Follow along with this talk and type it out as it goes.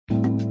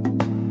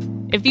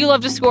If you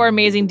love to score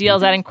amazing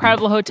deals at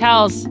incredible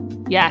hotels,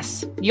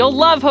 yes, you'll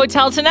love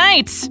Hotel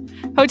Tonight.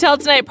 Hotel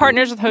Tonight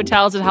partners with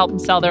hotels to help them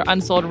sell their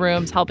unsold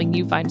rooms, helping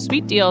you find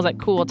sweet deals at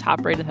cool,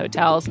 top-rated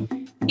hotels.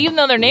 Even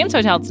though their name's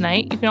Hotel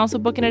Tonight, you can also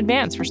book in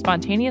advance for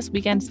spontaneous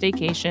weekend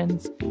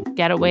staycations,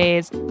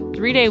 getaways,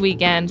 3-day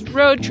weekends,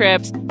 road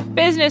trips,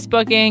 business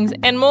bookings,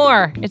 and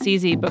more. It's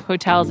easy. Book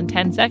hotels in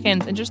 10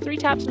 seconds and just 3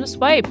 taps and a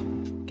swipe.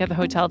 Get the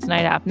Hotel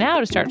Tonight app now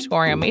to start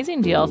scoring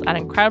amazing deals at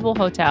incredible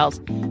hotels.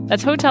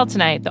 That's Hotel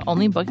Tonight, the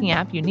only booking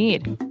app you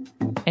need.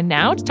 And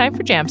now it's time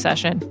for Jam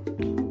Session.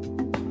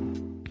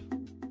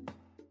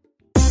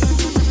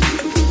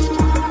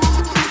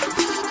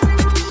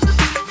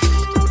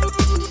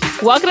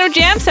 Welcome to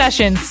Jam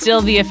Session,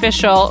 still the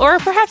official, or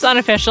perhaps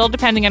unofficial,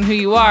 depending on who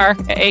you are,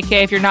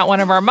 aka if you're not one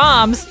of our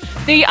moms,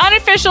 the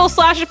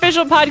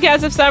unofficial/official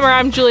podcast of summer.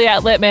 I'm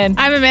Juliette Littman.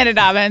 I'm Amanda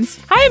Dobbins.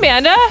 Hi,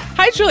 Amanda.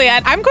 Hi,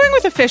 Juliette. I'm going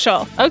with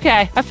official.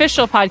 Okay,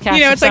 official podcast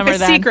You know, of it's summer like the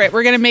then. secret.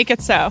 We're going to make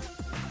it so.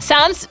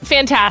 Sounds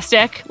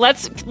fantastic.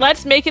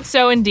 Let's make it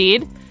so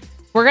indeed.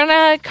 We're going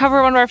to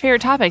cover one of our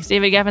favorite topics,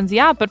 David Geffen's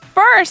yacht, but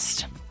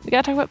first, we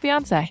got to talk about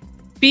Beyoncé.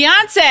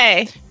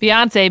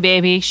 Beyoncé,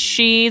 baby.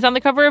 She's on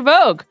the cover of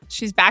Vogue.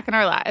 She's back in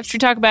our lives.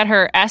 Should we talk about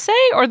her essay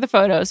or the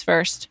photos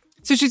first?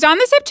 So she's on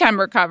the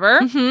September cover.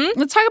 Mm-hmm.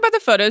 Let's talk about the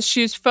photos.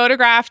 She was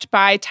photographed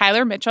by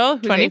Tyler Mitchell,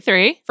 who's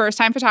 23. a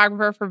first-time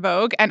photographer for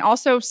Vogue, and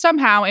also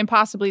somehow,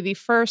 impossibly, the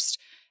first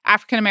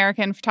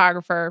African-American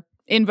photographer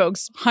in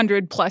Vogue's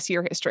 100-plus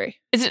year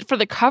history. Is it for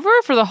the cover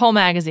or for the whole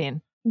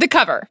magazine? The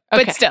cover,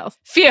 Okay. but still.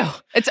 Phew.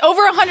 It's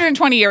over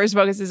 120 years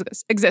Vogue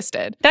has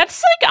existed.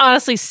 That's like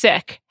honestly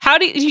sick. How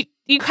do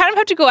you kind of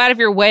have to go out of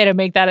your way to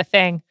make that a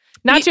thing?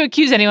 Not to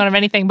accuse anyone of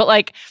anything, but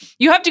like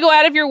you have to go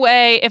out of your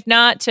way, if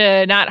not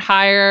to not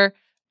hire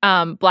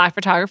Black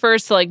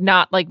photographers, to like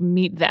not like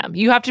meet them.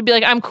 You have to be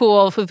like, I'm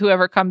cool with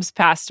whoever comes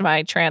past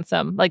my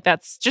transom. Like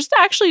that's just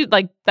actually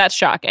like that's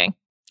shocking.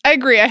 I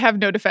agree. I have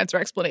no defense or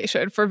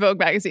explanation for Vogue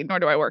magazine, nor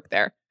do I work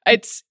there.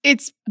 It's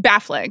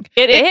baffling.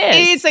 It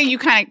is. It's like you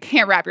kind of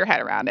can't wrap your head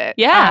around it.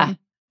 Yeah.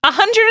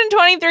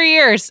 123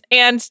 years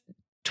and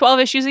 12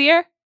 issues a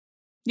year?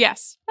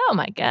 Yes. Oh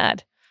my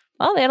God.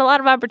 Well, they had a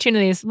lot of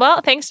opportunities. Well,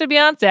 thanks to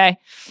Beyoncé.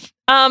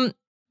 I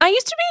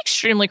used to be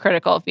extremely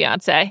critical of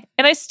Beyoncé,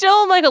 and I still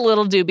am like a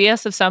little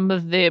dubious of some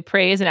of the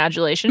praise and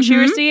adulation she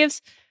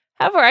receives.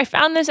 However, I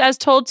found this as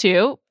told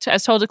to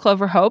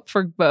Clover Hope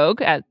for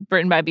Vogue,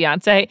 written by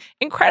Beyoncé,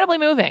 incredibly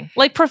moving.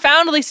 Like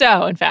profoundly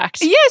so, in fact.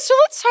 Yeah, so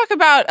let's talk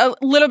about a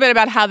little bit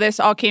about how this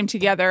all came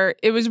together.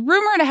 It was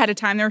rumored ahead of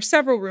time. There were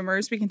several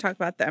rumors. We can talk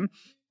about them.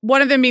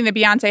 One of them being that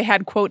Beyoncé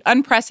had, quote,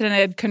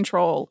 unprecedented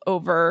control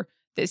over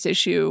this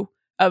issue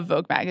of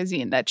Vogue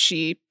magazine, that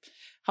she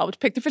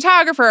helped pick the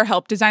photographer,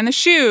 helped design the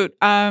shoot,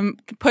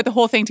 put the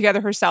whole thing together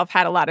herself,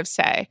 had a lot of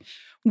say,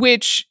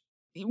 which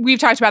we've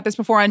talked about this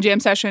before on Jam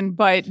Session,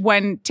 but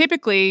when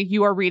typically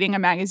you are reading a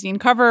magazine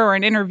cover or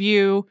an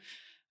interview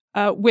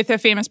with a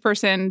famous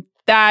person,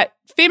 that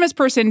famous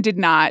person did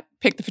not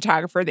pick the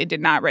photographer. They did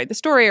not write the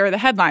story or the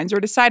headlines or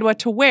decide what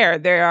to wear.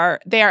 They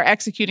are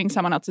executing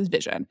someone else's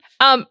vision.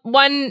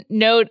 One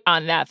note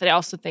on that I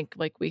also think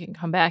like we can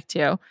come back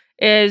to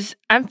is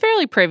I'm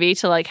fairly privy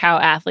to like how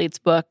athletes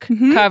book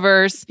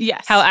covers,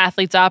 Yes. how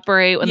athletes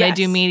operate when they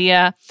do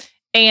media.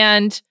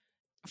 And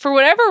for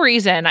whatever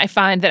reason, I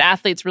find that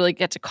athletes really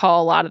get to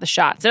call a lot of the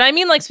shots. And I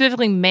mean like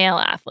specifically male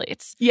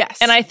athletes. Yes.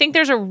 And I think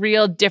there's a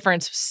real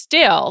difference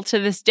still to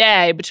this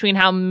day between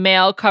how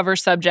male cover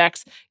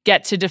subjects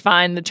get to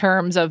define the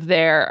terms of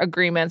their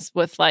agreements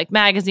with like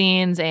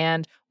magazines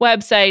and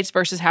websites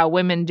versus how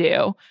women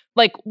do.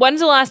 Like,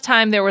 when's the last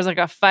time there was like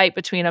a fight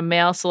between a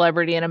male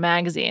celebrity and a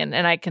magazine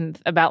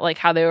about like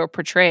how they were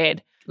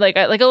portrayed? Like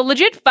a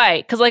legit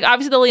fight. Because like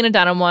obviously the Lena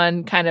Dunham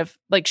one kind of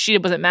like she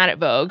wasn't mad at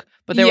Vogue,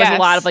 but there was a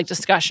lot of like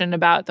discussion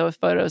about those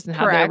photos and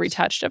how they were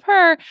retouched of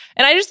her.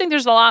 And I just think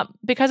there's a lot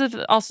because of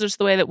also just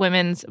the way that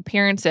women's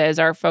appearances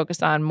are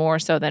focused on more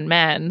so than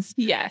men's.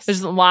 Yes.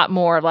 There's a lot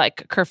more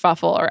like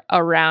kerfuffle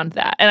around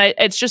that. And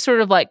it's just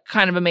sort of like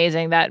kind of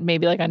amazing that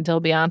maybe like until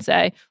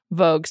Beyoncé,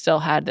 Vogue still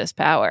had this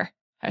power.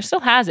 Or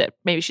still has it.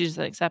 Maybe she's just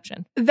an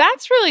exception.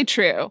 That's really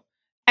true.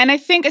 And I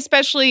think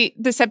especially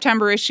the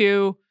September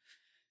issue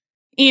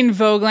in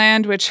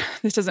Vogueland, which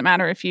this doesn't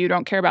matter if you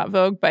don't care about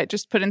Vogue, but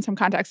just put in some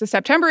context. The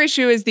September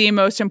issue is the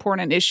most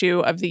important issue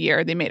of the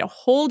year. They made a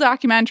whole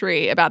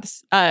documentary about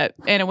this,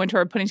 Anna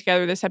Wintour putting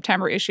together the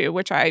September issue,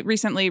 which I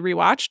recently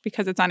rewatched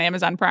because it's on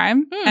Amazon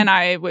Prime. And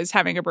I was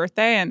having a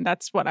birthday, and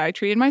that's what I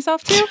treated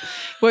myself to,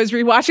 was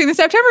rewatching the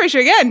September issue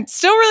again.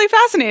 Still really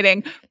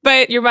fascinating.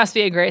 But You must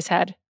be a Grace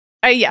head.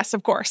 Yes,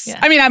 of course. Yeah.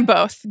 I mean, I'm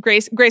both.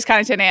 Grace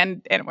Connaughton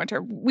and Anna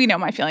Wintour. We know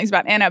my feelings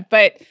about Anna,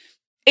 but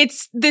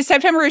the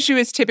September issue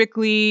is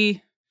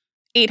typically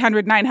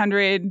 800,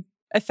 900,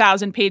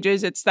 1,000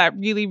 pages. It's that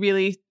really,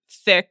 really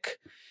thick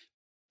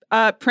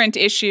print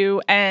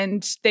issue,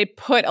 and they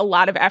put a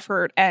lot of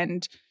effort,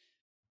 and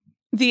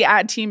the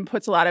ad team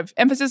puts a lot of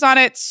emphasis on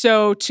it.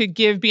 So to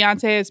give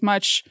Beyoncé as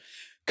much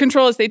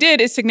control as they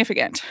did is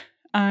significant.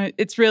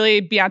 It's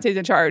really Beyoncé's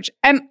in charge.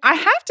 And I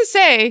have to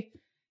say,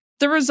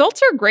 The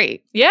results are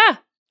great. Yeah.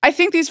 I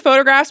think these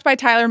photographs by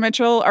Tyler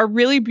Mitchell are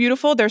really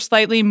beautiful. They're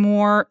slightly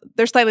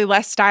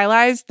less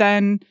stylized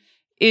than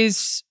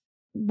is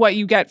what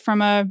you get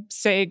from a,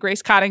 say,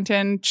 Grace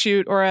Coddington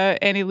shoot or a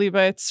Annie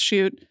Leibovitz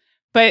shoot.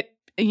 But,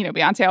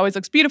 Beyoncé always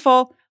looks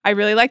beautiful. I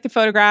really like the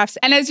photographs.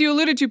 And as you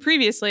alluded to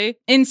previously,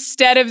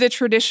 instead of the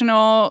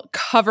traditional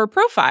cover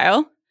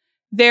profile,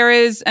 there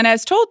is an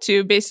as told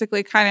to,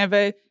 basically kind of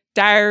a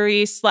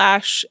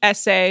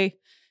diary/essay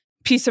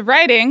piece of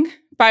writing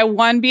by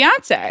one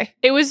Beyoncé.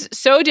 It was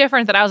so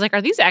different that I was like,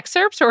 are these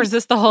excerpts or is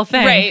this the whole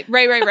thing? Right.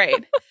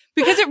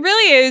 Because it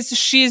really is,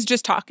 she's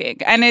just talking.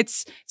 And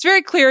it's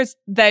very clear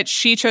that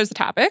she chose the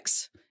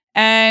topics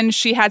and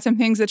she had some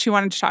things that she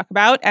wanted to talk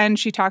about and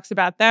she talks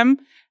about them.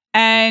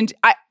 And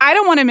I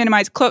don't want to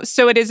minimize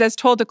so it is as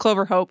told to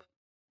Clover Hope,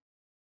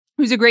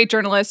 who's a great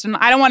journalist. And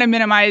I don't want to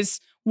minimize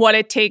what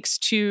it takes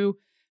to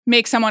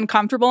make someone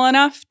comfortable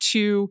enough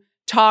to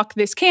talk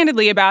this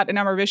candidly about a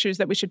number of issues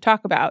that we should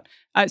talk about.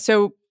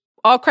 So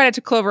all credit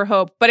to Clover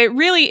Hope, but it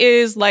really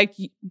is like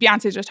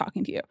Beyonce's just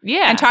talking to you.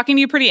 Yeah. And talking to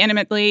you pretty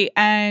intimately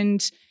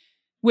and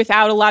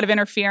without a lot of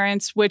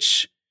interference,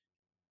 which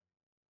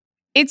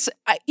it's,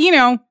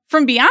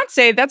 from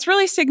Beyonce, that's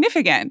really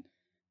significant.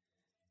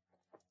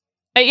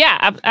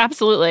 Yeah,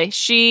 absolutely.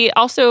 She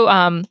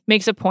also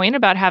makes a point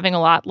about having a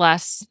lot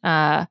less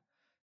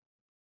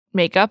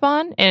makeup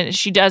on, and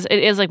she does. It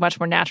is like much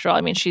more natural.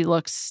 I mean, she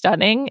looks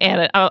stunning,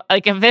 and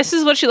like if this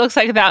is what she looks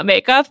like without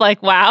makeup,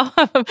 like wow,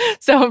 I'm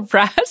so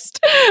impressed.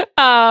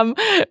 But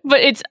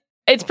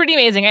it's pretty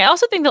amazing. I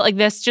also think that like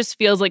this just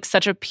feels like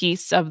such a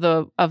piece of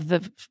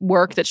the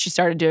work that she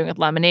started doing with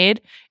Lemonade,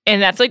 and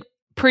that's like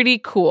pretty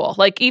cool.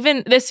 Like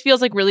even this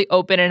feels like really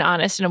open and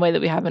honest in a way that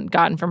we haven't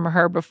gotten from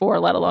her before,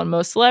 let alone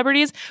most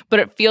celebrities, but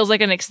it feels like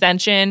an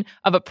extension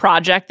of a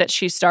project that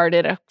she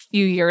started a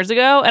few years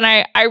ago. And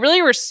I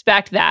really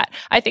respect that.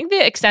 I think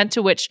the extent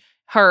to which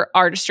her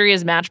artistry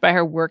is matched by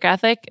her work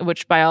ethic,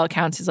 which by all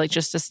accounts is like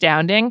just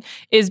astounding,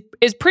 is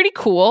pretty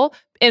cool.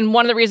 And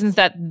one of the reasons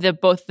that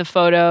both the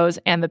photos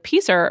and the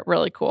piece are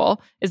really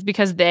cool is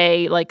because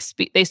they like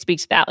speak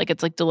to that. Like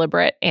it's like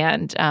deliberate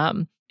and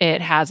it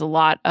has a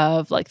lot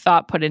of like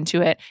thought put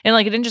into it. And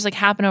like it didn't just like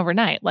happen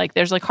overnight. Like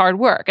there's like hard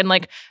work. And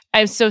like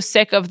I'm so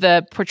sick of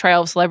the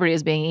portrayal of celebrity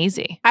as being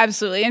easy.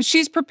 Absolutely. And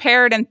she's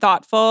prepared and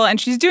thoughtful.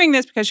 And she's doing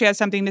this because she has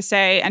something to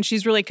say. And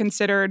she's really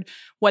considered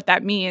what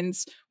that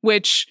means,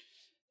 which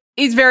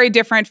is very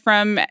different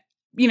from,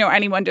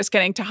 anyone just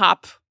getting to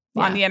hop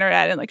on the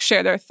internet and like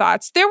share their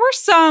thoughts. There were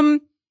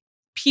some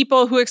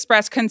people who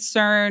expressed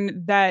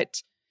concern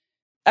that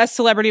a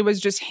celebrity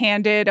was just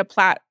handed a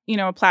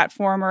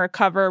platform or a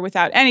cover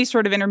without any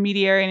sort of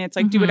intermediary. And it's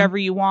like, do whatever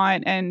you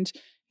want. And,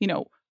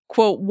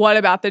 quote, what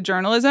about the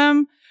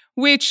journalism?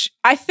 Which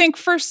I think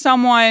for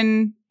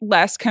someone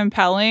less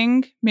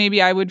compelling, maybe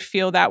I would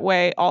feel that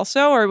way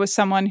also, or was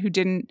someone who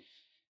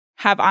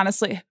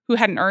who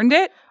hadn't earned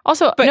it.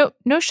 Also, but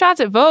no shots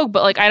at Vogue,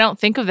 but like I don't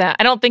think of that.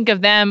 I don't think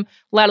of them,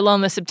 let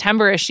alone the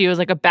September issue, as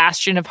like a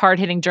bastion of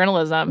hard-hitting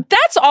journalism.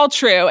 That's all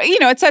true.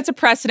 It sets a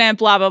precedent,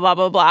 blah, blah, blah,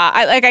 blah, blah.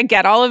 I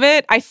get all of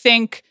it. I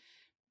think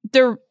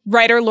the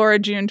writer Laura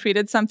June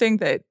tweeted something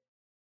that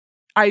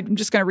I'm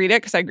just going to read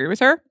it because I agree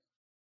with her.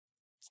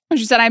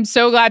 She said, "I'm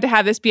so glad to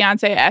have this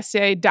Beyoncé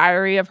essay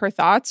diary of her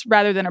thoughts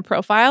rather than a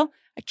profile.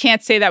 I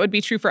can't say that would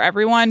be true for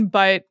everyone,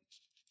 but ...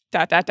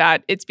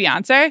 it's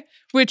Beyoncé,"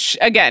 which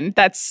again,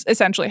 that's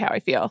essentially how I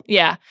feel.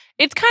 Yeah.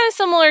 It's kind of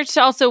similar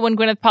to also when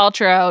Gwyneth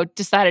Paltrow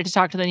decided to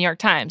talk to the New York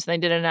Times and they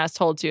did an as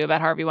told to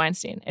about Harvey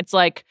Weinstein. It's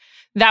like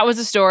that was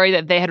a story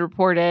that they had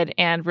reported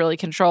and really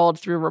controlled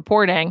through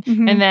reporting.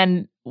 And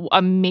then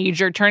a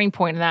major turning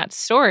point in that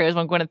story was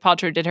when Gwyneth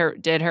Paltrow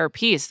did her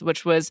piece,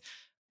 which was,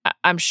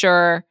 I'm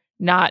sure,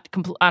 not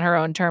on her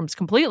own terms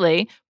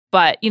completely,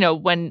 but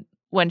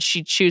when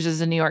she chooses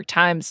the New York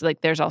Times,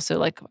 like there's also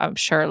like, I'm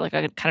sure like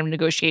a kind of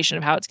negotiation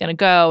of how it's going to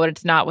go. And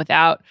it's not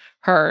without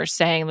her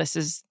saying, this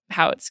is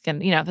how it's going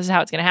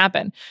to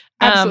happen.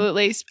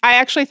 Absolutely. I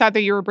actually thought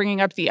that you were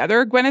bringing up the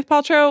other Gwyneth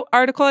Paltrow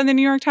article in the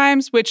New York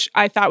Times, which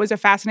I thought was a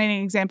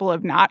fascinating example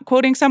of not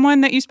quoting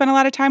someone that you spent a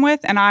lot of time with.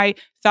 And I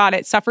thought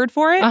it suffered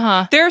for it.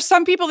 There are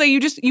some people that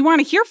you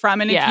want to hear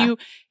from. And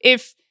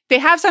if they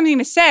have something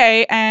to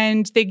say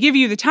and they give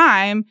you the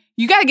time,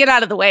 you got to get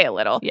out of the way a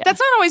little. Yeah. That's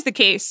not always the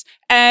case.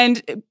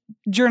 And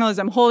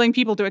journalism, holding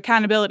people to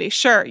accountability,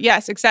 sure,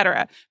 yes,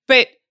 etc.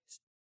 But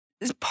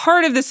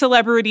part of the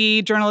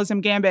celebrity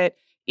journalism gambit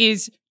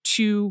is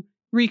to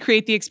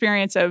recreate the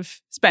experience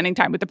of spending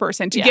time with the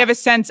person, to give a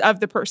sense of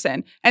the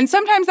person. And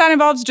sometimes that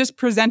involves just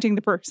presenting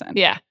the person.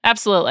 Yeah,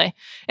 absolutely.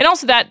 And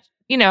also that,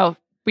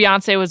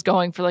 Beyonce was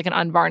going for like an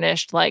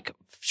unvarnished, like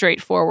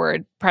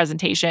straightforward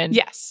presentation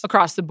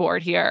across the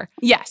board here.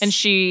 Yes. And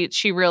she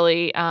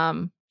really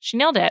she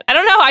nailed it. I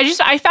don't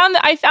know.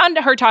 I found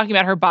her talking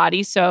about her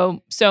body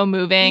so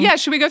moving. Yeah,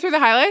 should we go through the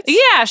highlights?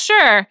 Yeah,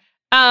 sure.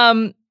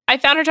 I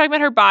found her talking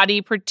about her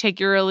body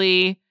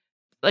particularly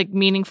like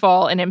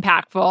meaningful and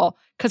impactful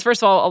because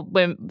first of all,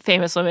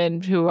 famous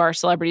women who are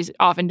celebrities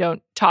often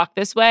don't talk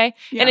this way.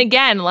 Yeah. And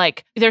again,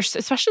 like there's,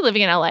 especially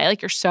living in LA,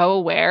 like you're so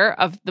aware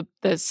of the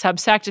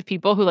subsect of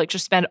people who like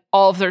just spend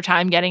all of their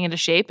time getting into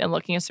shape and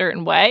looking a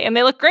certain way, and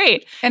they look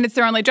great. And it's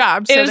their only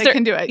job, so they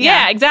can do it.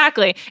 Yeah,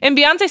 exactly. And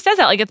Beyonce says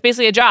that, like it's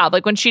basically a job.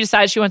 Like when she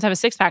decides she wants to have a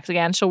six-pack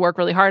again, she'll work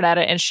really hard at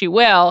it, and she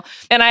will.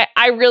 And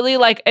I really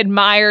like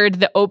admired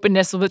the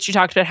openness of what she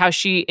talked about, how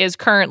she is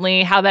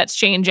currently, how that's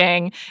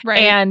changing,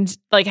 Right. and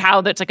like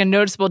how that's like a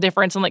noticeable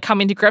difference and like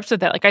coming to grips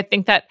with it. Like I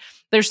think that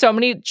there's so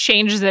many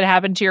changes that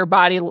happen to your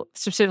body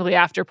specifically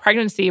after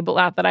pregnancy, but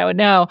not that I would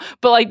know,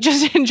 but like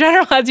just in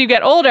general as you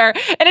get older,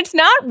 and it's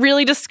not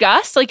really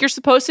discussed. Like you're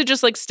supposed to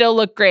just like still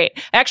look great.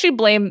 I actually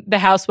blame the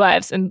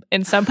housewives in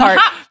some part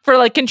for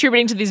like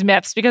contributing to these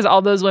myths, because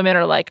all those women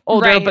are like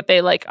older, Right. but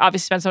they like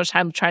obviously spend so much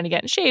time trying to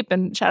get in shape,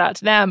 and shout out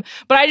to them.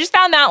 But I just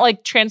found that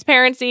like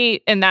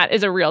transparency, and that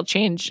is a real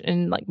change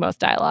in like most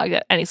dialogue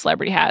that any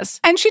celebrity has.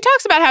 And she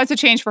talks about how it's a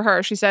change for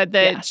her. She said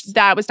that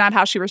that was not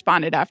how she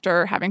responded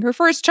after having her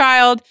first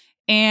child,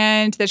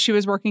 and that she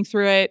was working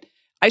through it.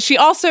 She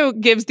also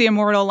gives the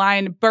immortal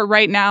line, but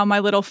right now my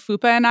little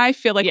fupa and I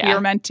feel like we are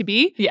meant to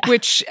be,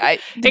 which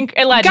legendary.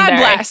 God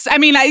bless. I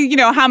mean,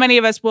 how many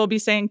of us will be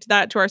saying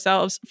that to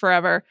ourselves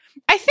forever?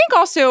 I think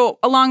also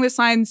along these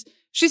lines,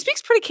 she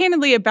speaks pretty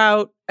candidly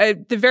about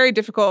the very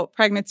difficult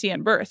pregnancy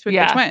and birth with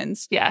the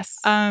twins. Yes.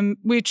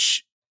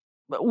 Which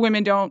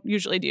women don't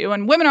usually do.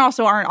 And women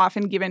also aren't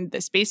often given the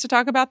space to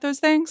talk about those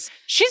things.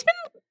 She's been,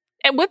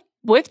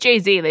 with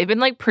Jay-Z, they've been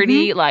like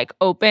pretty like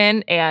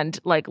open and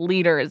like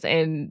leaders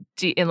in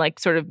like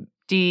sort of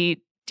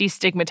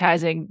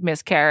destigmatizing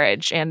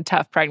miscarriage and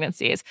tough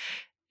pregnancies.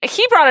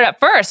 He brought it up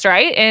first,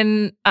 right?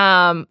 In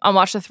on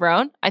Watch the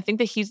Throne. I think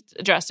that he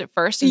addressed it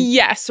first.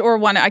 Yes, or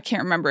one, I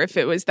can't remember if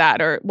it was that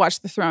or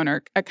Watch the Throne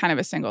or a kind of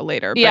a single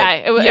later.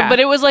 But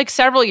it was like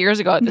several years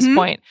ago at this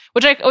point,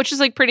 which is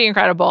like pretty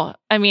incredible.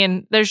 I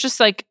mean, there's just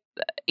like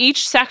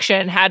each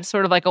section had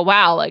sort of like a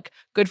wow, like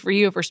good for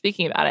you for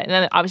speaking about it. And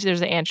then obviously there's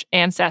the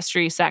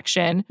ancestry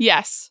section.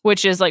 Yes.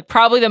 Which is like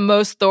probably the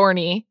most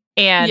thorny.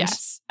 And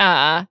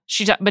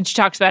she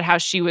talks about how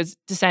she was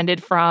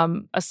descended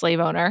from a slave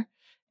owner,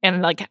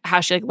 and like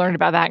how she like learned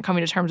about that and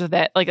coming to terms with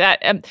it. Like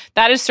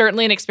that is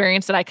certainly an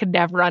experience that I could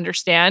never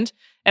understand.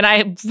 And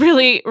I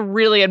really,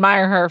 really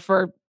admire her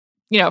for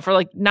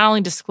like not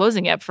only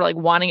disclosing it, but for like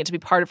wanting it to be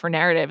part of her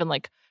narrative and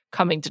like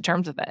coming to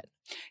terms with it.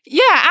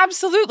 Yeah,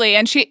 absolutely.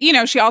 And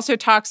she also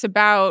talks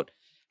about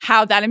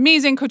how that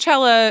amazing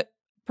Coachella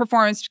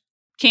performance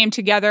came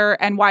together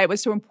and why it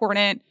was so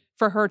important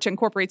for her to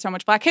incorporate so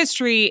much Black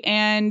history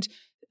and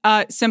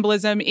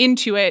symbolism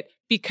into it,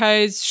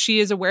 because she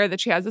is aware that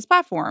she has this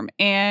platform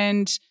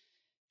and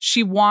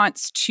she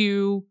wants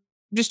to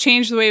just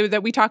change the way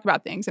that we talk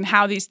about things and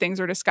how these things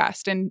are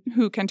discussed and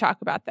who can talk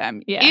about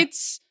them. Yeah.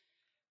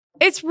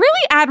 It's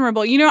really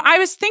admirable. I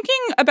was thinking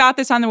about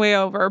this on the way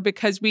over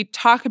because we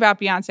talk about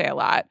Beyonce a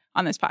lot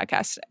on this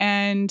podcast,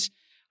 and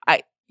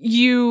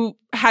you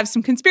have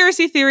some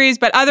conspiracy theories,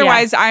 but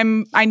otherwise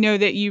I know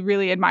that you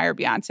really admire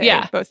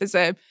Beyonce, both as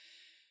a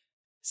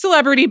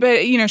celebrity,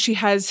 but she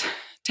has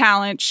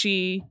talent.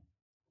 She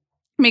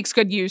makes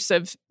good use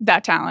of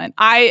that talent.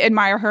 I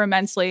admire her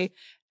immensely,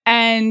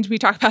 and we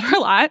talk about her a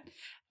lot,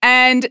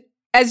 and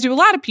as do a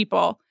lot of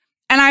people.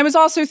 And I was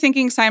also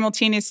thinking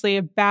simultaneously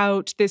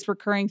about this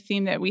recurring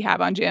theme that we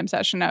have on Jam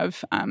Session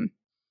of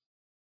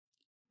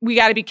we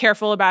got to be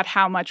careful about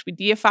how much we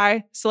deify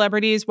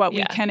celebrities, what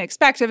we can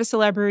expect of a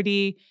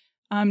celebrity,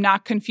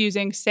 not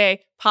confusing,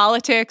 say,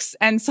 politics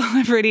and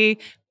celebrity,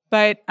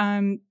 but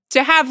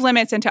to have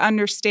limits and to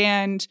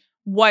understand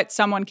what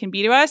someone can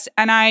be to us.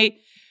 And I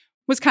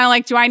was kind of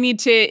like, do I need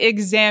to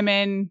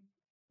examine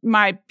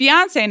my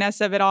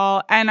Beyonce-ness of it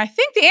all? And I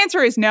think the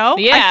answer is no.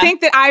 Yeah. I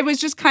think that I was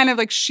just kind of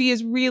like, she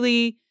is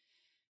really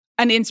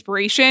an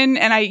inspiration.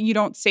 And you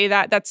don't say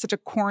that. That's such a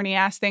corny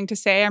ass thing to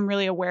say. I'm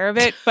really aware of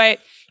it. But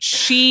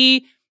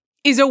she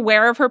is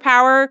aware of her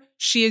power.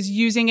 She is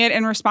using it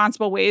in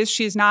responsible ways.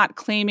 She is not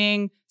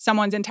claiming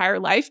someone's entire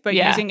life, but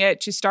using it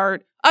to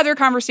start other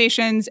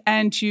conversations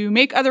and to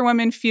make other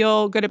women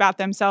feel good about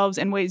themselves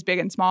in ways big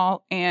and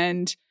small.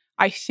 And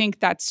I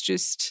think that's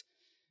just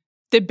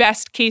the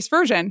best case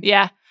version.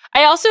 Yeah.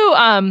 I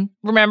also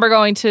remember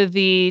going to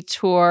the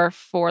tour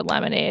for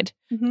Lemonade,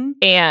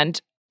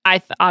 and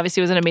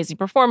obviously it was an amazing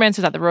performance.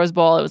 It was at the Rose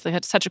Bowl. It was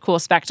like such a cool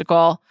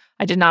spectacle.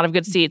 I did not have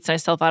good seats, and I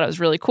still thought it was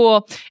really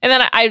cool. And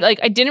then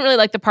I didn't really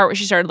like the part where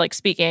she started like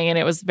speaking, and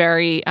it was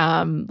very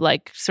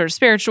like sort of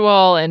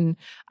spiritual, and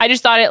I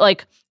just thought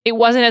it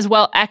wasn't as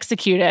well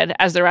executed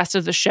as the rest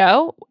of the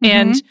show.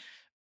 And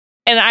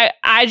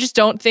I just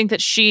don't think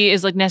that she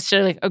is like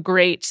necessarily like a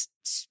great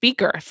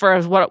speaker for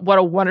what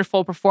a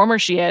wonderful performer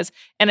she is.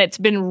 And it's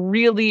been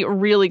really,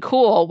 really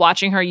cool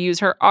watching her use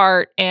her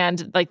art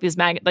and like these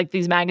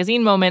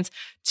magazine moments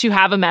to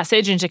have a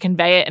message and to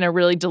convey it in a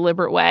really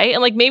deliberate way.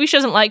 And like maybe she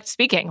doesn't like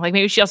speaking. Like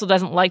maybe she also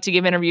doesn't like to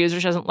give interviews, or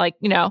she doesn't like,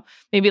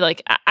 maybe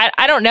like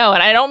I don't know.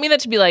 And I don't mean that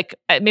to be like,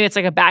 maybe it's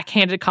like a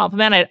backhanded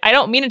compliment. I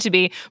don't mean it to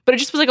be, but it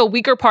just was like a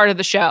weaker part of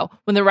the show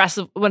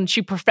when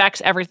she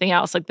perfects everything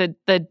else, like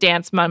the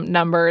dance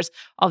numbers,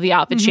 all the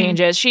outfit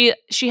changes. She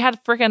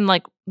had freaking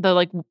like the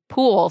like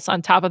pools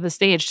on top of the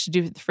stage to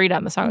do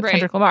Freedom, the song with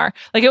Kendrick Lamar.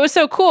 Like it was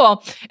so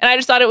cool. And I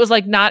just thought it was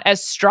like not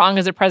as strong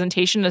as a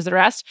presentation as the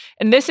rest.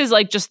 And this is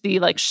like just the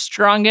like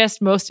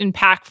strongest, most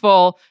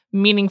impactful,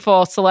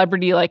 meaningful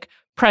celebrity like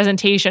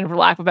presentation, for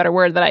lack of a better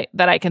word,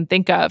 that I can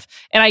think of.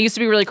 And I used to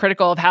be really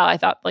critical of how I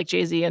thought like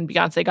Jay-Z and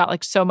Beyonce got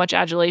like so much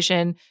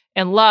adulation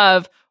and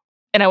love.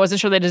 And I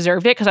wasn't sure they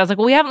deserved it because I was like,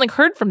 well, we haven't like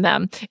heard from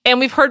them. And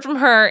we've heard from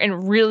her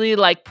in really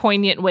like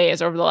poignant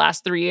ways over the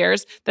last 3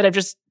 years that have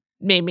just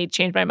made me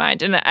change my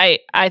mind. And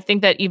I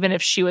think that even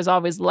if she was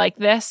always like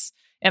this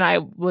and I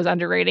was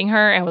underrating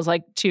her and was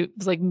like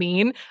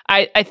mean,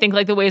 I think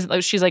like the ways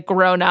that she's like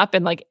grown up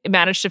and like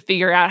managed to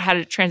figure out how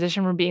to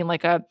transition from being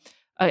like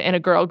in a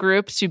girl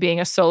group to being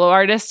a solo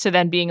artist to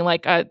then being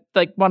like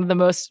one of the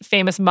most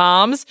famous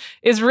moms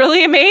is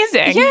really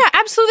amazing. Yeah,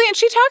 absolutely. And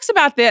she talks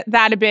about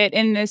that a bit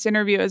in this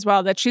interview as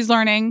well, that she's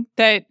learning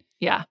that,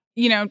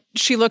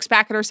 she looks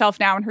back at herself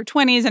now in her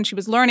 20s and she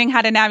was learning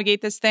how to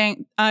navigate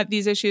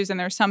these issues. And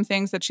there's some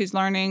things that she's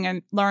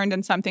learned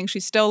and some things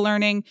she's still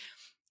learning.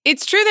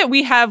 It's true that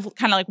we have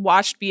kind of like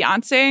watched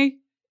Beyonce,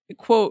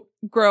 quote,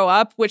 grow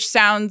up, which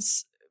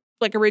sounds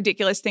like a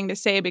ridiculous thing to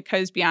say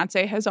because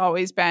Beyonce has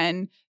always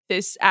been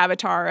this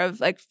avatar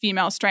of like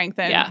female strength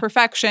and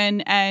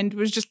perfection and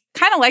was just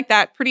kind of like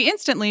that pretty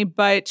instantly.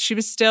 But she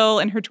was still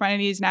in her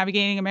 20s,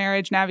 navigating a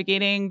marriage,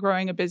 navigating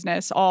growing a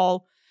business,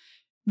 all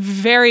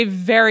very,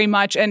 very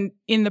much and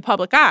in the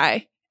public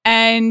eye.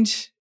 And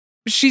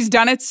she's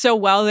done it so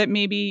well that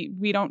maybe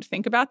we don't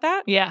think about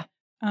that. Yeah.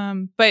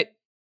 But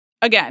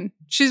again,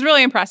 she's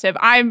really impressive.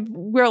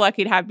 We're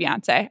lucky to have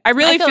Beyonce. I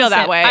really feel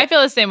that way. I feel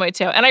the same way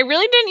too. And I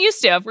really didn't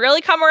used to. I've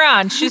really come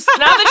around. She's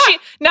not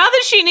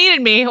that she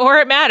needed me or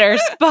it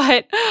matters,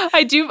 but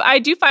I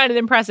do find it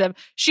impressive.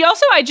 She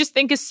also, I just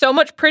think, is so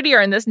much prettier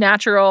in this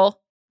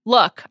natural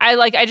look.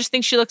 I just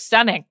think she looks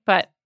stunning,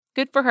 but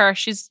good for her.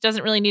 She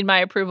doesn't really need my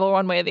approval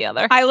one way or the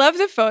other. I love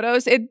the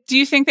photos. Do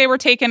you think they were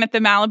taken at the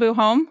Malibu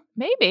home?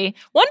 Maybe.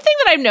 One thing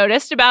that I've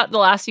noticed about the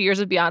last few years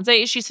of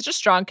Beyonce is she's such a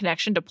strong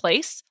connection to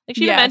place. Like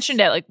she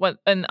mentioned it, like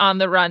when on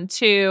the run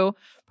to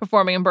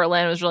performing in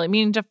Berlin was really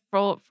meaningful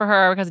for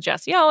her because of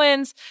Jesse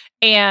Owens.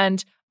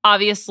 And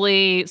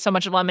obviously so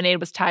much of Lemonade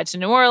was tied to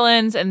New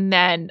Orleans. And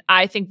then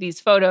I think these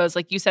photos,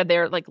 like you said,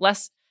 they're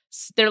less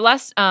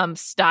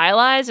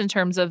stylized in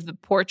terms of the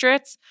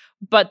portraits,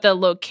 but the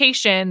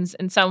locations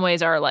in some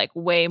ways are like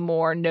way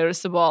more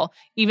noticeable,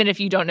 even if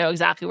you don't know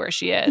exactly where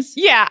she is.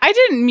 Yeah, I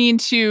didn't mean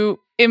to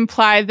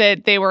imply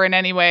that they were in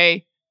any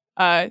way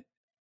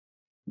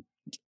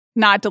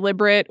not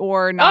deliberate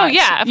or not. Oh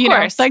yeah, of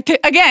course.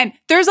 Again,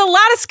 there's a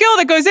lot of skill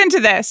that goes into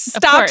this.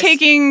 Stop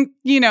taking,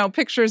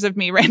 pictures of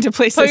me random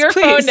places. Put your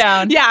phone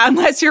down. Yeah,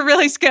 unless you're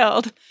really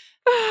skilled.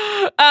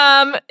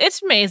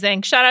 It's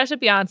amazing. Shout out to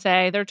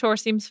Beyonce. Their tour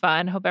seems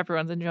fun. Hope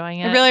everyone's enjoying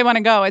it. I really want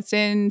to go. It's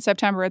in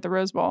September at the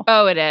Rose Bowl.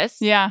 Oh, it is?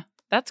 Yeah.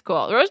 That's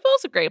cool. The Rose Bowl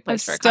is a great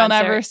place for a concert.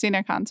 Still never seen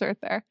a concert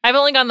there. I've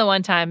only gone the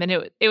one time and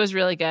it was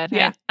really good.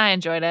 Yeah. I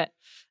enjoyed it.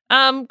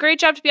 Great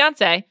job to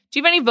Beyonce. Do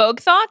you have any Vogue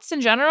thoughts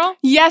in general?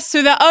 Yes.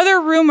 So the other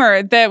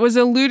rumor that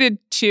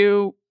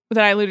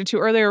I alluded to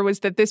earlier was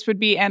that this would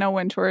be Anna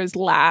Wintour's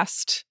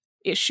last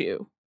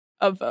issue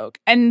of Vogue.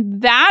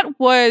 And that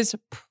was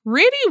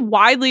pretty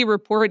widely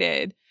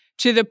reported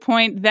to the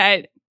point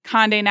that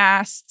Condé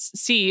Nast's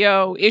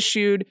CEO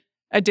issued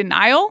a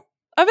denial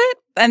of it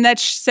and that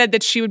she said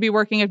that she would be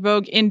working at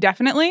Vogue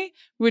indefinitely,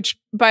 which,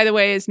 by the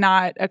way, is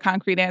not a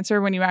concrete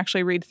answer when you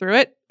actually read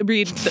through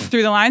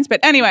the lines. But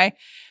anyway,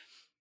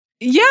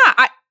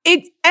 yeah,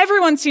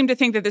 everyone seemed to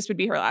think that this would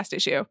be her last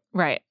issue.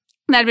 Right.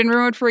 That had been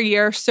rumored for a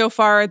year. So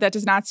far, that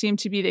does not seem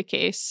to be the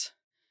case.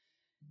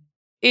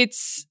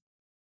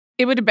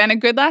 It would have been a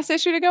good last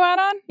issue to go out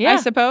on, I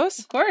suppose.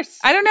 Of course.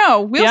 I don't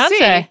know. We'll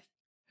see.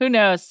 Who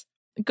knows?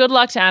 Good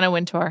luck to Anna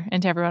Wintour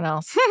and to everyone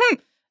else.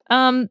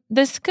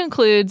 This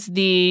concludes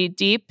the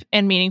deep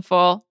and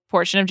meaningful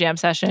portion of Jam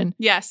Session.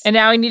 Yes. And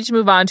now we need to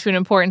move on to an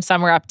important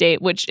summer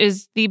update, which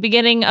is the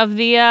beginning of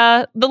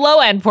the low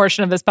end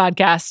portion of this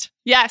podcast.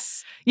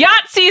 Yes.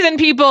 Yacht season,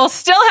 people,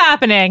 still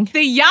happening.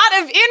 The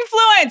yacht of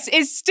influence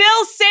is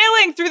still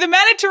sailing through the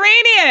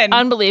Mediterranean.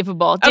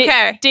 Unbelievable.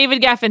 Okay.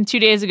 David Geffen 2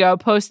 days ago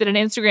posted an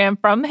Instagram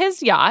from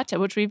his yacht,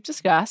 which we've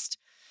discussed,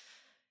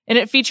 and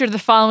it featured the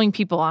following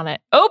people on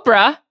it.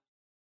 Oprah,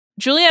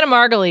 Juliana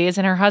Margulies,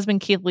 and her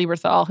husband Keith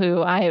Lieberthal,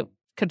 who I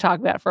could talk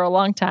about for a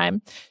long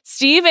time.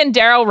 Steve and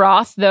Daryl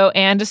Roth, though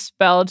and is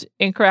spelled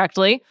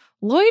incorrectly.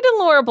 Lloyd and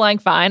Laura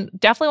Blankfein,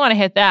 definitely want to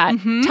hit that.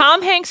 Mm-hmm.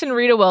 Tom Hanks and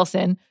Rita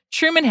Wilson.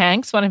 Truman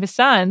Hanks, one of his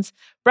sons.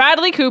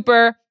 Bradley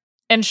Cooper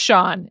and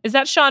Sean. Is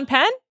that Sean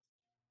Penn?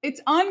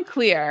 It's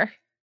unclear.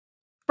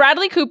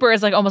 Bradley Cooper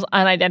is like almost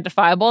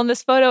unidentifiable in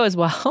this photo as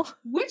well.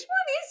 Which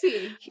one is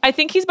he? I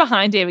think he's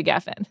behind David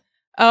Geffen.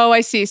 Oh,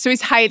 I see. So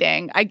he's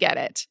hiding. I get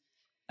it.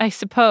 I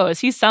suppose.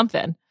 He's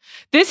something.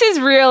 This is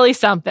really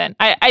something.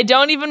 I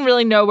don't even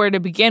really know where to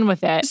begin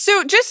with it.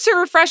 So just to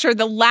refresher,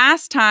 the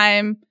last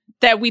time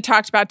that we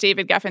talked about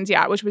David Geffen's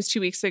yacht, which was 2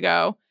 weeks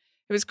ago,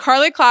 it was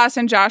Karlie Kloss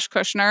and Josh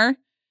Kushner,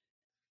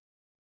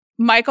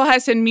 Michael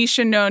Hess and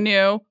Misha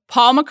Nonu,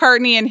 Paul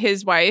McCartney and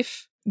his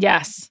wife.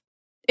 Yes.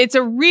 This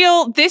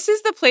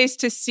is the place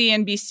to see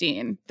and be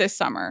seen this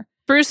summer.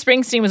 Bruce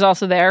Springsteen was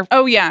also there.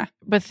 Oh, yeah.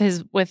 With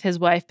his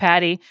wife,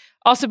 Patty.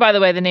 Also, by the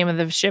way, the name of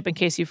the ship, in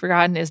case you've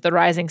forgotten, is the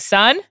Rising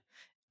Sun.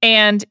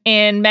 And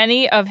in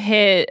many of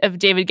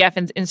David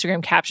Geffen's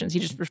Instagram captions, he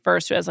just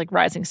refers to it as like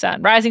Rising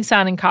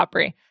Sun in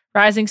Capri,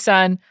 Rising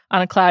Sun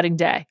on a clouding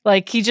day.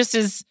 Like he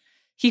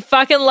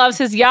fucking loves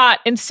his yacht.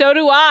 And so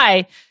do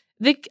I.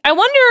 I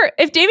wonder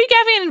if David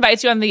Geffen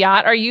invites you on the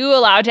yacht, are you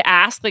allowed to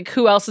ask like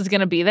who else is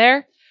going to be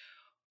there?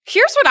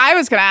 Here's what I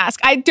was going to ask.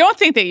 I don't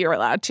think that you're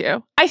allowed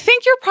to. I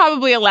think you're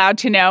probably allowed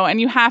to know,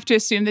 and you have to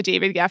assume that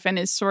David Geffen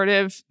is sort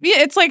of,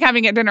 it's like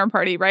having a dinner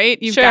party, right?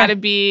 You've got to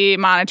be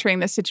monitoring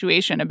the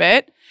situation a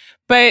bit.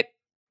 But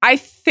I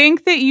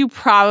think that you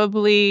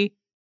probably,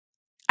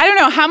 I don't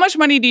know, how much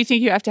money do you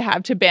think you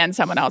have to ban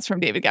someone else from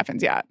David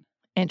Geffen's yacht?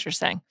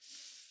 Interesting.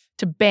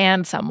 To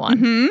ban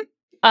someone.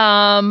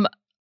 Mm-hmm.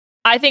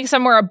 I think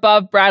somewhere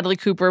above Bradley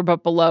Cooper,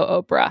 but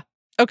below Oprah.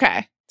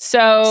 Okay. So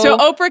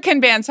Oprah can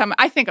ban someone.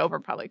 I think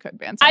Oprah probably could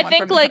ban someone. I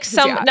think like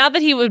not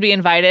that he would be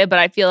invited, but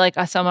I feel like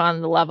someone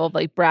on the level of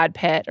like Brad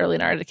Pitt or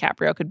Leonardo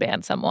DiCaprio could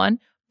ban someone,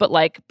 but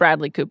like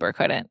Bradley Cooper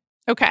couldn't.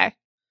 Okay.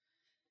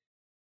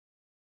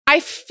 I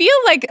feel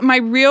like my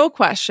real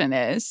question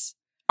is,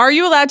 are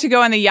you allowed to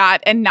go on the yacht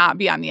and not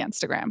be on the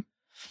Instagram?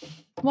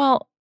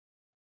 Well,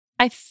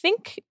 I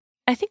think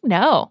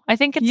no. I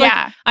think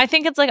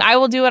it's like I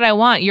will do what I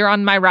want. You're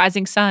on my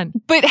Rising Sun.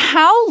 But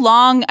how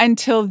long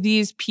until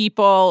these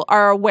people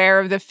are aware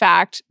of the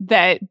fact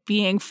that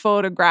being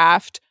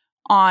photographed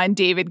on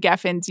David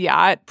Geffen's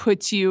yacht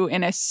puts you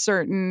in a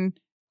certain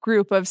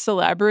group of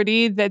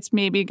celebrity that's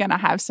maybe going to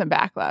have some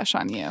backlash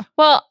on you?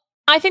 Well,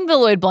 I think the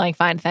Lloyd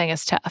Blankfein thing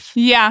is tough.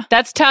 Yeah.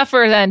 That's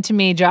tougher than, to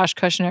me, Josh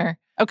Kushner.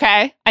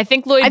 Okay. I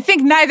think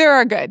neither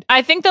are good.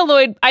 I think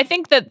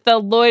that the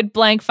Lloyd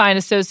Blankfein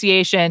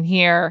Association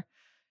here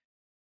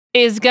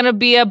is going to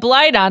be a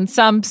blight on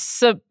some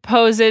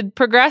supposed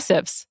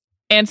progressives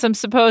and some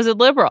supposed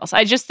liberals.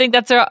 I just think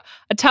that's a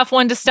tough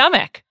one to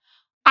stomach.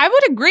 I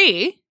would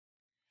agree.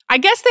 I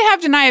guess they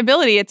have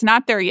deniability. It's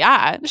not their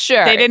yacht.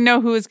 Sure. They didn't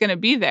know who was going to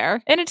be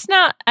there. And it's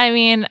not, I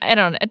mean, I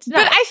don't know. It's not.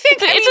 But I think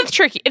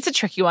it's a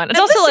tricky one. It's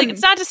also like,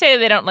 it's not to say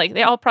that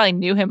they all probably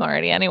knew him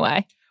already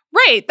anyway.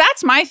 Right.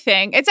 That's my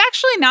thing. It's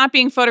actually not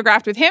being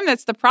photographed with him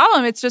that's the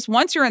problem. It's just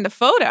once you're in the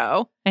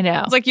photo. I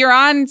know. It's like you're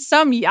on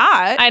some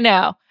yacht. I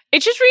know.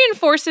 It just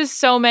reinforces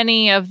so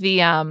many of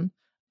the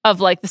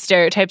of like the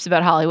stereotypes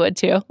about Hollywood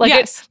too. Like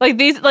yes.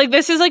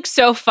 This is like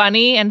so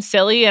funny and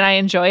silly and I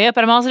enjoy it,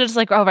 but I'm also just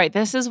like, oh right,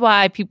 this is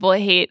why people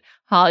hate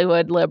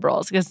Hollywood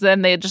liberals, because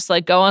then they just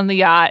like go on the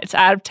yacht, it's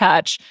out of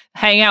touch,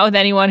 hang out with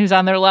anyone who's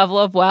on their level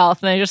of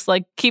wealth, and they just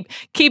like keep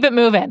it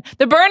moving.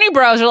 The Bernie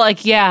bros are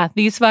like, yeah,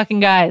 these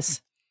fucking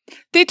guys.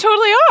 They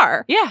totally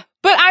are. Yeah.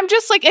 But I'm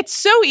just like, it's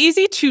so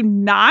easy to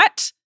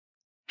not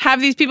have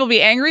these people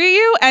be angry at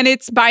you. And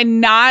it's by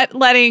not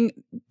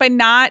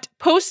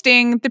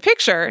posting the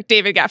picture,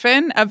 David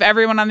Geffen, of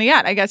everyone on the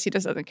yacht. I guess he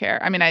just doesn't care.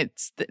 I mean,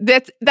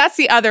 that's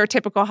the other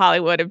typical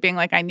Hollywood of being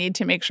like, I need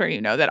to make sure you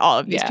know that all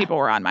of these people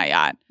were on my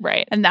yacht.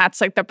 Right. And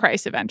that's like the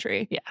price of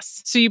entry.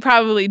 Yes. So you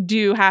probably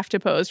do have to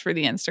pose for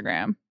the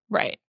Instagram.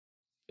 Right.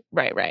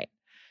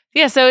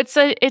 Yeah. So it's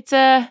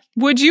a.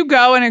 Would you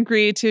go and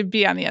agree to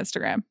be on the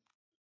Instagram?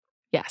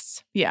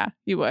 Yes. Yeah,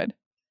 you would.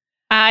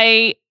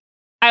 I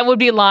would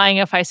be lying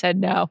if I said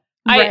no.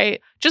 Right. I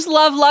just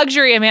love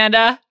luxury,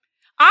 Amanda.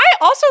 I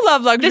also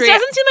love luxury. This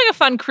doesn't seem like a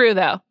fun crew,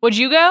 though. Would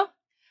you go?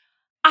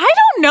 I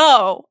don't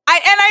know.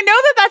 I know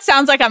that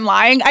sounds like I'm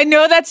lying. I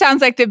know that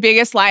sounds like the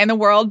biggest lie in the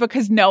world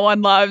because no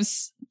one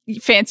loves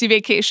fancy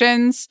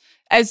vacations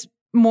as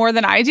more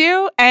than I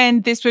do.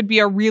 And this would be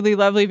a really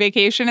lovely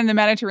vacation in the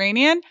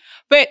Mediterranean.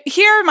 But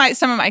here are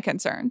some of my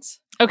concerns.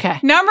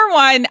 Okay. Number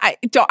one,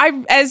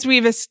 as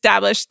we've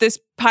established, this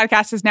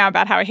podcast is now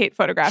about how I hate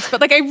photographs, but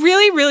like I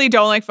really, really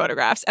don't like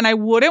photographs and I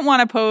wouldn't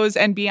want to pose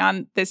and be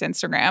on this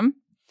Instagram.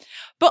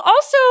 But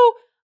also,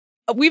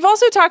 we've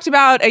also talked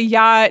about a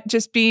yacht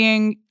just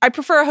being, I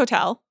prefer a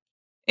hotel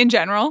in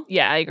general.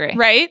 Yeah, I agree.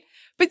 Right?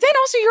 But then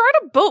also you're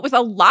on a boat with a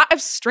lot of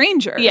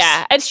strangers.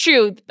 Yeah, it's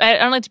true. I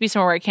don't like to be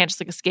somewhere where I can't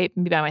just like escape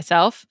and be by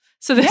myself.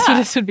 So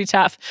this would be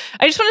tough.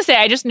 I just want to say,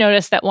 I just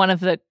noticed that one of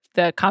the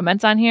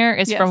comments on here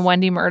is from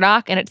Wendy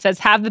Murdoch, and it says,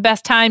 "Have the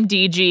best time,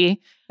 DG,"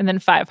 and then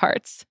 5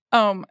 hearts.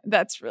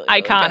 That's really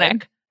iconic.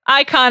 Good.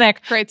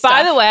 Iconic. Great stuff.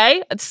 By the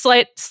way, a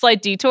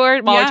slight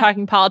detour while we're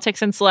talking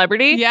politics and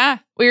celebrity. Yeah.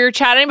 We were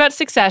chatting about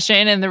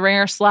Succession and the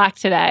Ringer Slack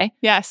today.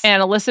 Yes.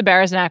 And Alyssa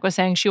Baraznak was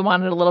saying she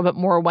wanted a little bit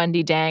more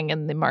Wendy Dang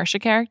in the Marcia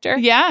character.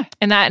 Yeah.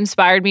 And that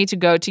inspired me to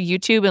go to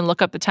YouTube and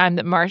look up the time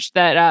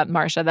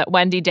that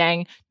Wendy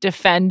Dang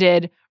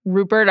defended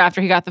Rupert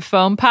after he got the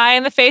foam pie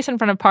in the face in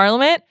front of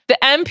Parliament. The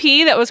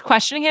MP that was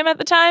questioning him at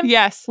the time?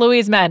 Yes.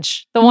 Louise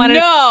Mensch. The one and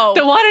only.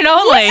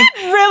 Was it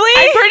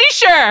really? I'm pretty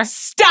sure.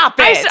 Stop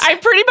it. I'm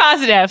pretty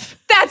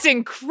positive. That's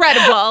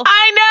incredible.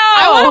 I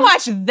know. I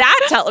want to watch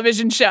that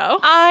television show.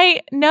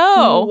 I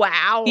know.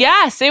 Wow.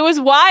 Yes, it was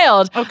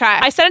wild. Okay.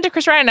 I sent it to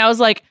Chris Ryan and I was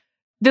like,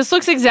 this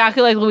looks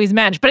exactly like Louise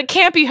Mensch, but it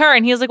can't be her.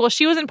 And he was like, well,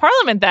 she was in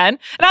Parliament then.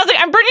 And I was like,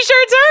 I'm pretty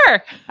sure it's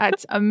her.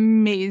 That's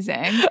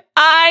amazing.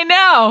 I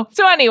know.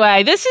 So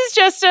anyway, this is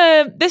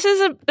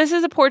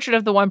a portrait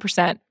of the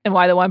 1% and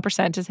why the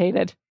 1% is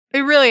hated.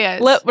 It really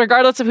is.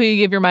 Regardless of who you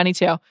give your money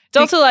to. It's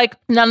also like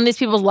none of these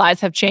people's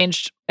lives have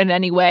changed in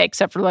any way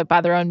except for like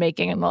by their own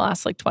making in the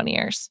last like 20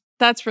 years.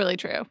 That's really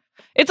true.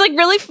 It's like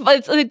really,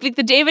 it's like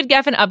the David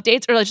Geffen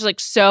updates are just like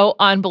so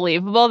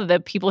unbelievable that the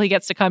people he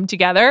gets to come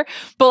together.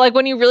 But like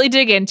when you really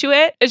dig into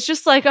it, it's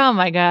just like, oh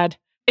my God,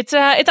 it's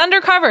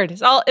undercovered.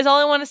 Is all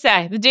I want to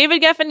say. The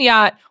David Geffen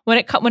yacht, when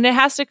it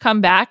has to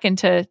come back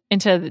into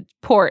the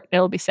port,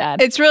 it'll be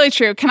sad. It's really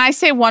true. Can I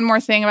say one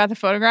more thing about the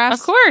photographs?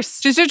 Of course.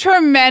 Just a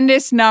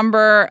tremendous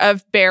number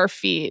of bare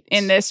feet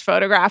in this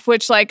photograph,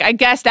 which like I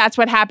guess that's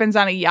what happens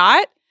on a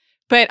yacht.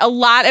 But a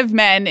lot of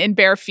men in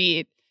bare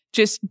feet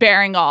just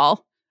bearing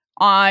all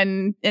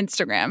on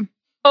Instagram.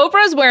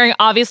 Oprah's wearing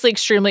obviously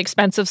extremely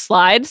expensive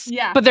slides,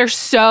 but they're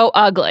so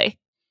ugly.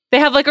 They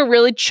have like a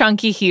really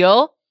chunky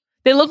heel.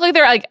 They look like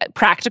they're like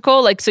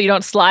practical, like so you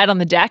don't slide on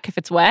the deck if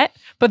it's wet,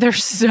 but they're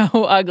so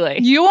ugly.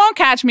 You won't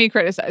catch me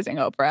criticizing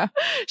Oprah.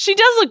 She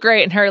does look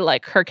great in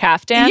her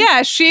caftan.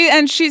 Yeah,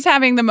 she's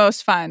having the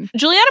most fun.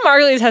 Juliana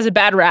Margulies has a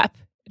bad rep,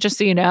 just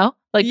so you know.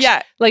 Like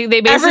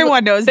they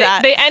everyone knows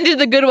that. They ended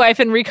The Good Wife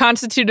and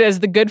reconstituted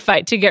as The Good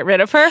Fight to get rid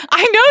of her.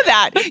 I know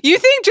that. You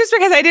think just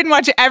because I didn't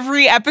watch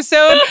every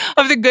episode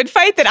of The Good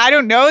Fight that I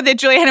don't know that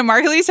Juliana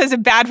Margulies has a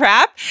bad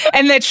rap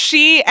and that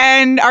she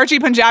and Archie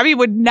Punjabi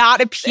would not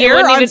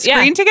appear on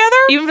screen together?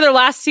 Even for their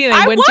last scene.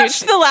 I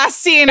watched the last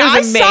scene.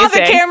 I saw the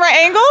camera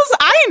angles.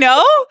 I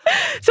know.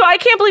 So I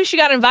can't believe she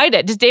got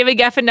invited. Does David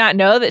Geffen not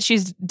know that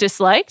she's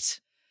disliked?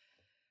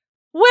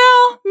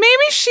 Well,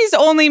 maybe she's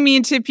only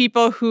mean to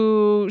people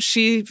who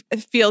she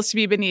feels to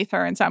be beneath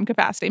her in some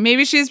capacity.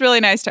 Maybe she's really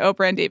nice to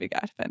Oprah and David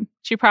Geffen.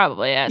 She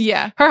probably is.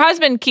 Yeah. Her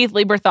husband, Keith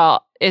Lieberthal,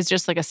 is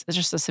just like a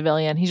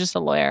civilian. He's just a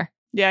lawyer.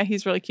 Yeah,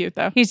 he's really cute,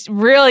 though. He's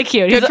really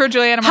cute. Good for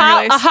Juliana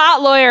Margulies. A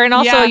hot lawyer and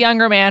also a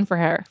younger man for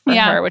her,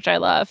 which I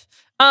love.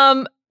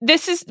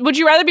 Would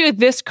you rather be with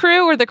this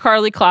crew or the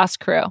Karlie Kloss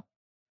crew?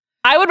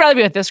 I would rather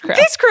be with this crew.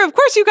 This crew, of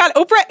course, you got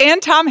Oprah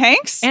and Tom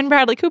Hanks. And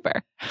Bradley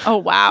Cooper. Oh,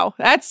 wow.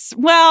 I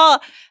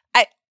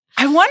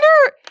wonder,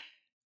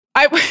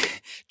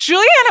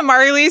 Juliana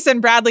Margulies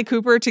and Bradley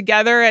Cooper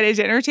together at a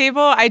dinner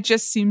table, it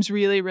just seems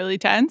really, really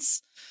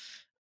tense.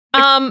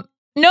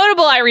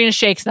 Notable Irina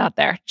Shaykh's not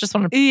there. Just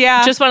want to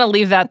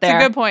leave that there.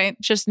 That's a good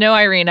point. Just no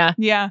Irina.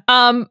 Yeah.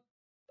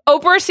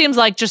 Oprah seems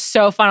like just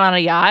so fun on a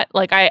yacht.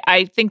 Like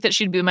I think that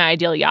she'd be my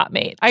ideal yacht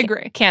mate. I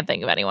agree. Can't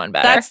think of anyone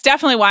better. That's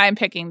definitely why I'm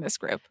picking this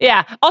group.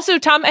 Yeah. Also,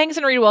 Tom Hanks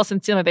and Rita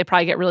Wilson seem like they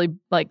probably get really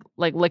like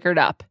liquored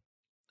up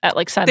at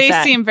like sunset.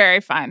 They seem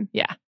very fun.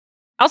 Yeah.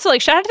 Also,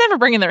 like shout out to them for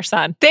bringing their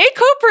son. They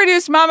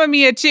co-produced Mamma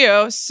Mia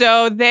too,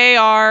 so they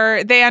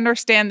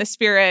understand the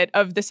spirit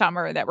of the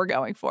summer that we're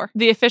going for.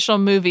 The official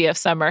movie of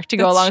summer to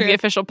go along with the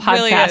official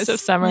podcast of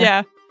summer.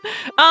 Yeah.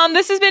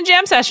 This has been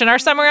Jam Session, our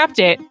summer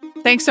update.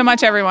 Thanks so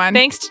much, everyone.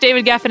 Thanks to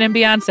David Geffen and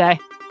Beyoncé.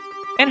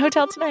 And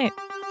Hotel Tonight.